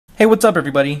Hey, what's up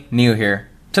everybody? Neo here.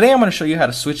 Today I'm going to show you how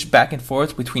to switch back and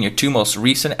forth between your two most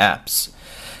recent apps.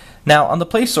 Now on the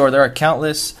Play Store there are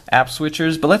countless app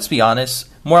switchers, but let's be honest,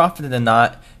 more often than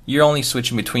not you're only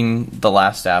switching between the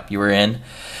last app you were in.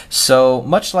 So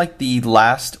much like the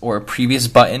last or previous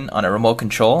button on a remote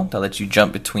control that lets you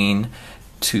jump between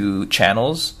two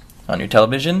channels on your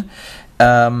television,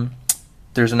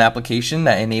 there's an application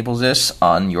that enables this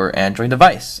on your Android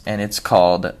device, and it's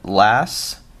called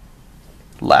Last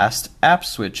App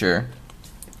Switcher.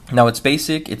 Now it's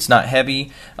basic, it's not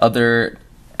heavy. Other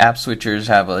app switchers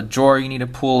have a drawer you need to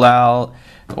pull out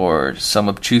or some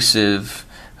obtrusive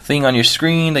thing on your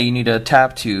screen that you need to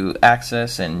tap to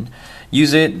access and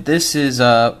use it. This is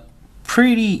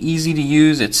pretty easy to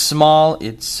use. It's small.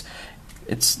 It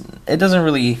doesn't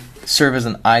really serve as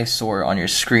an eyesore on your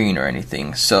screen or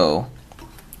anything. So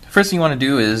first thing you want to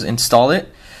do is install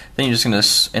it. Then you're just going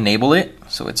to enable it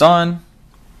so it's on.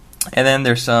 And then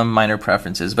there's some minor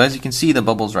preferences, but as you can see the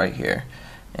bubble's right here,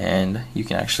 and you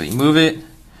can actually move it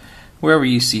wherever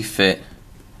you see fit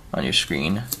on your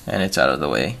screen and it's out of the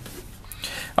way.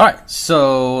 Alright,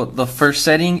 so the first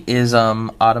setting is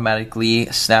automatically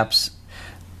snaps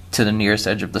to the nearest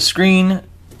edge of the screen.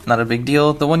 Not a big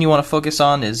deal. The one you want to focus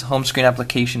on is home screen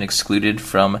application excluded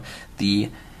from the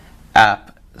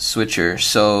app switcher.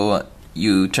 So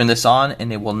you turn this on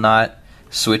and it will not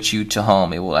switch you to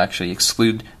home. It will actually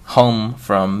exclude home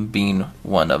from being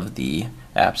one of the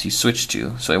apps you switch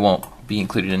to, so it won't be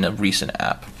included in a recent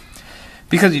app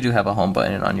because you do have a home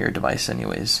button on your device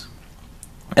anyways.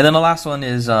 And then the last one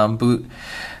is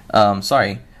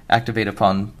activate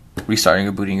upon restarting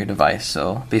or booting your device,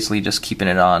 so basically just keeping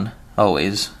it on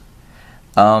always.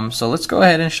 So let's go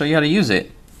ahead and show you how to use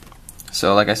it.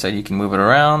 So like I said, you can move it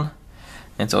around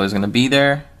and it's always going to be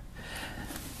there.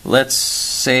 Let's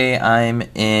say I'm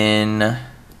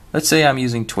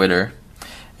using Twitter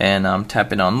and I'm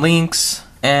tapping on links,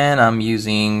 and now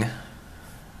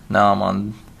I'm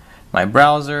on my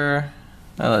browser.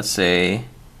 Now let's say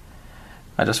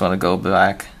I just want to go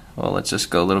back. Well, let's just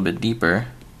go a little bit deeper.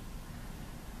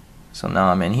 So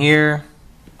now I'm in here.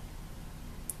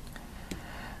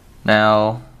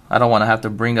 Now I don't want to have to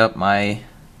bring up my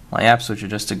app switcher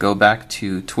just to go back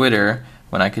to Twitter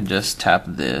when I could just tap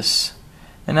this.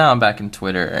 And now I'm back in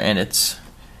Twitter and it's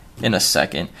in a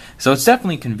second. So it's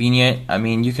definitely convenient. I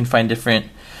mean, you can find different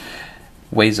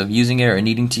ways of using it or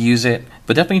needing to use it,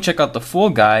 but definitely check out the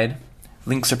full guide.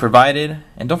 Links are provided,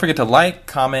 and don't forget to like,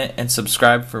 comment, and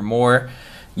subscribe for more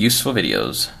useful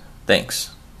videos.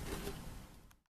 Thanks.